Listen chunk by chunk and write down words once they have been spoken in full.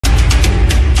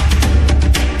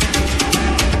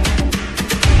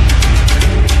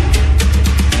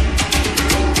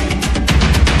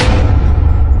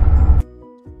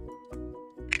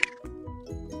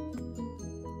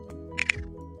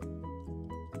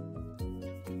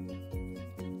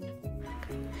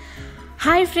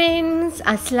Hi friends,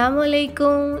 അസ്സലാമു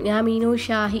അലൈക്കും. ഞാൻ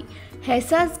മീനുഷാഹി.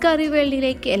 ഹെസാസ് കറി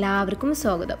വേൾഡിലേക്ക് എല്ലാവർക്കും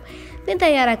സ്വാഗതം. ഞാൻ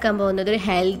തയ്യാറാക്കാൻ പോകുന്നത് ഒരു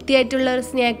ഹെൽത്തി ആയിട്ടുള്ള ഒരു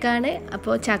സ്നാക്കാണ്.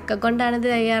 അപ്പോൾ ചക്ക കൊണ്ടാണ് ഇത്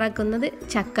തയ്യാറാക്കുന്നത്.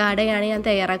 ചക്കാടയാണ് ഞാൻ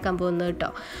തയ്യാറാക്കാൻ പോകുന്നത്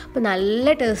കേട്ടോ. അപ്പോൾ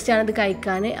നല്ല ടേസ്റ്റാണ് ഇത്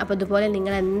കഴിക്കാൻ. അപ്പോൾ ഇതുപോലെ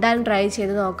നിങ്ങൾ എന്തായാലും ട്രൈ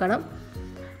ചെയ്ത് നോക്കണം.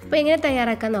 അപ്പോൾ എങ്ങനെ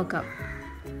തയ്യാറാക്കാൻ നോക്കാം.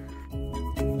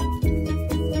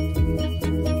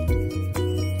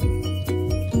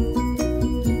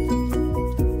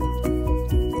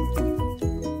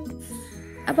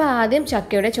 അപ്പോൾ ആദ്യം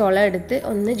ചക്കയുടെ ചുള എടുത്ത്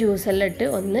ഒന്ന് ജ്യൂസെല്ലാം ഇട്ട്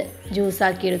ഒന്ന്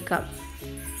ജ്യൂസാക്കി എടുക്കാം.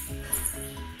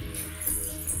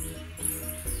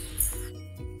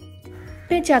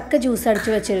 പിന്നെ ചക്ക ജ്യൂസ്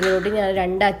അടിച്ച് വെച്ചതിലോട്ട് ഞാൻ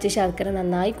 2 അച്ച് ശർക്കര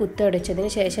നന്നായി കുത്തടിച്ചതിന്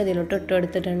ശേഷം ഇതിലോട്ട് ഇട്ട്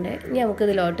കൊടുത്തിട്ടുണ്ട്. ഇനി നമുക്ക്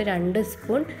ഇതിലോട്ട് 2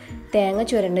 സ്പൂൺ തേങ്ങ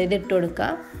ചുരണ്ടത് ഇട്ട്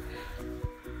കൊടുക്കാം.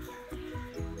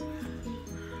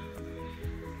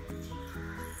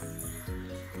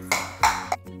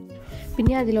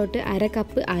 പിന്നെ അതിലോട്ട് 1/2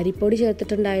 കപ്പ് അരിപ്പൊടി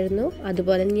ചേർത്തിട്ടുണ്ടായിരുന്നു.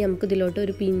 അതുപോലെ തന്നെ നമുക്ക് ഇതിലോട്ട്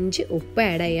ഒരു പിഞ്ച് ഉപ്പ്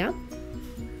ആഡ് ചെയ്യാം.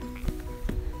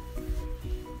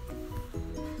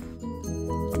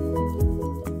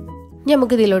 ഇനി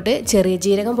നമുക്ക് ഇതിലോട്ട് ചെറിയ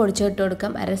ജീരകം പൊടിച്ചിട്ട്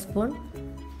കൊടുക്കാം, 1/2 സ്പൂൺ.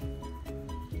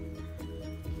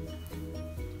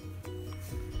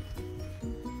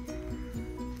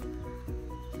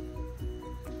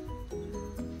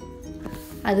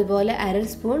 അതുപോലെ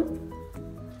 1/2 സ്പൂൺ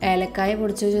ഏലക്കായ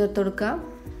പൊടിച്ച് ചേർത്ത് കൊടുക്കാം.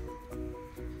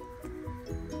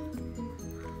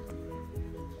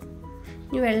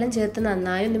 ഇനി വെള്ളം ചേർത്ത്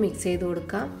നന്നായി ഒന്ന് മിക്സ് ചെയ്ത്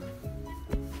കൊടുക്കാം.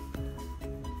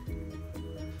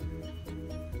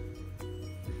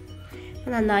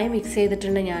 നന്നായി മിക്സ്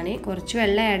ചെയ്തിട്ടുണ്ട്. ഞാൻ കുറച്ച്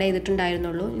വെള്ളം ആഡ്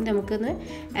ചെയ്തിട്ടുണ്ടായിരുന്നുള്ളൂ. ഇനി നമുക്കൊന്ന്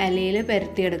ഇലയിൽ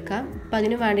പരത്തിയെടുക്കാം. അപ്പം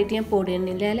അതിന് വേണ്ടിയിട്ട് ഞാൻ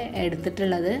പൊടിയണിൻ്റെ ഇല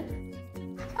എടുത്തിട്ടുള്ളത്.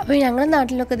 അപ്പോൾ ഞങ്ങളുടെ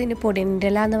നാട്ടിലൊക്കെ ഇതിന് പൊടിയണിൻ്റെ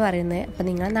ഇല എന്ന് പറയുന്നത്. അപ്പോൾ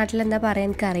നിങ്ങളുടെ നാട്ടിൽ എന്താ പറയുക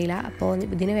എനിക്കറിയില്ല. അപ്പോൾ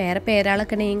ഇതിന് വേറെ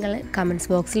പേരുകളൊക്കെ ഉണ്ടെങ്കിൽ നിങ്ങൾ കമൻറ്റ്സ്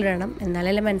ബോക്സിൽ ഇടണം,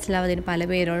 എന്നാലല്ലേ മനസ്സിലാവും ഇതിന് പല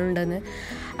പേരുകളുണ്ടെന്ന്.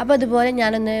 അപ്പോൾ അതുപോലെ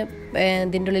ഞാനൊന്ന്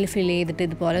ഇതിൻ്റെ ഉള്ളിൽ ഫില്ല് ചെയ്തിട്ട്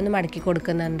ഇതുപോലെ ഒന്ന് മടക്കി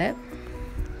കൊടുക്കുന്നുണ്ട്.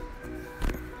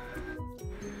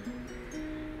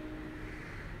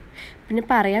 പിന്നെ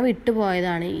പറയാൻ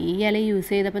വിട്ടുപോയതാണ്, ഈ ഇല യൂസ്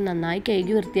ചെയ്തപ്പോൾ നന്നായി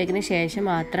കഴുകി വൃത്തിയാക്കിയതിന് ശേഷം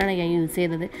മാത്രമാണ് ഞാൻ യൂസ്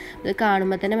ചെയ്തത്. ഇത്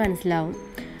കാണുമ്പോൾ തന്നെ മനസ്സിലാവും.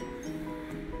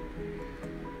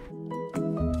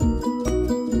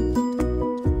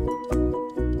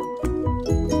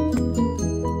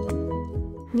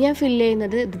 ഞാൻ ഫില്ല്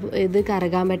ചെയ്യുന്നത് ഇത്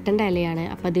കറുകാമ്പട്ടൻ്റെ ഇലയാണ്.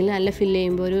 അപ്പോൾ അതിൽ നല്ല ഫില്ല്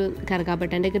ചെയ്യുമ്പോൾ ഒരു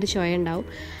കറുകാമ്പട്ടൻ്റെ ഒക്കെ ഒരു ചുവ ഉണ്ടാവും.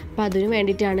 അപ്പോൾ അതിന്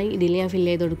വേണ്ടിയിട്ടാണ് ഇതിൽ ഞാൻ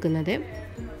ഫില്ല് ചെയ്ത് കൊടുക്കുന്നത്.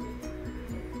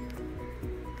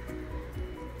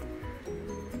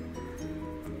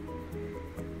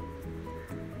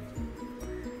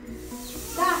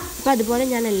 അപ്പോൾ അതുപോലെ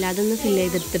ഞാൻ എല്ലാതും ഒന്ന് ഫില്ല്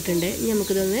ചെയ്തെടുത്തിട്ടുണ്ട്. ഇനി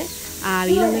നമുക്കിതൊന്ന്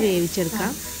ആവിയിലൊന്ന്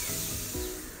വേവിച്ചെടുക്കാം.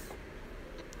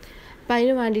 അപ്പോൾ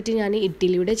അതിന് വേണ്ടിയിട്ട് ഞാൻ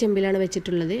ഇഡ്ഡലിയുടെ ചെമ്പിലാണ്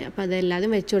വെച്ചിട്ടുള്ളത്. അപ്പോൾ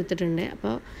അതെല്ലാതും വെച്ച് കൊടുത്തിട്ടുണ്ട്.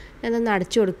 അപ്പോൾ ഞാനൊന്ന്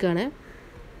അടച്ചു കൊടുക്കുകയാണ്.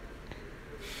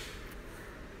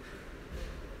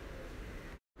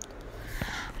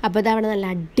 അപ്പോൾ അതവിടെ നല്ല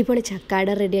അടിപൊളി ചക്കാട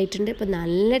റെഡി ആയിട്ടുണ്ട്. അപ്പോൾ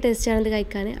നല്ല ടേസ്റ്റാണ് ഇത്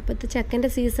കഴിക്കാൻ. അപ്പോൾ ഇത്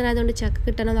ചക്കൻ്റെ സീസൺ ആയതുകൊണ്ട് ചക്ക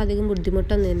കിട്ടണമെന്ന് അധികം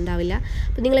ബുദ്ധിമുട്ടൊന്നും ഉണ്ടാവില്ല.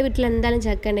 അപ്പോൾ നിങ്ങളുടെ വീട്ടിൽ എന്തായാലും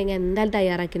ചക്ക ഉണ്ടെങ്കിൽ എന്തായാലും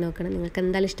തയ്യാറാക്കി നോക്കണം. നിങ്ങൾക്ക്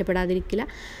എന്തായാലും ഇഷ്ടപ്പെടാതിരിക്കില്ല.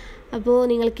 അപ്പോൾ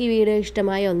നിങ്ങൾക്ക് ഈ വീഡിയോ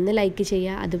ഇഷ്ടമായി ഒന്ന് ലൈക്ക്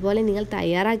ചെയ്യുക. അതുപോലെ നിങ്ങൾ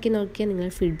തയ്യാറാക്കി നോക്കിയാൽ നിങ്ങൾ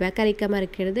ഫീഡ്ബാക്ക് അറിയിക്കാൻ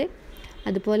മറക്കരുത്.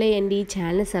 അതുപോലെ എൻ്റെ ഈ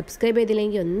ചാനൽ സബ്സ്ക്രൈബ്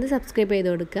ചെയ്തില്ലെങ്കിൽ ഒന്ന് സബ്സ്ക്രൈബ് ചെയ്ത്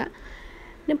കൊടുക്കുക.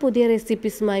 പിന്നെ പുതിയ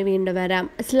റെസിപ്പീസുമായി വീണ്ടും വരാം.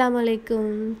 അസ്സലാമു അലൈക്കും.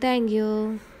 Thank you.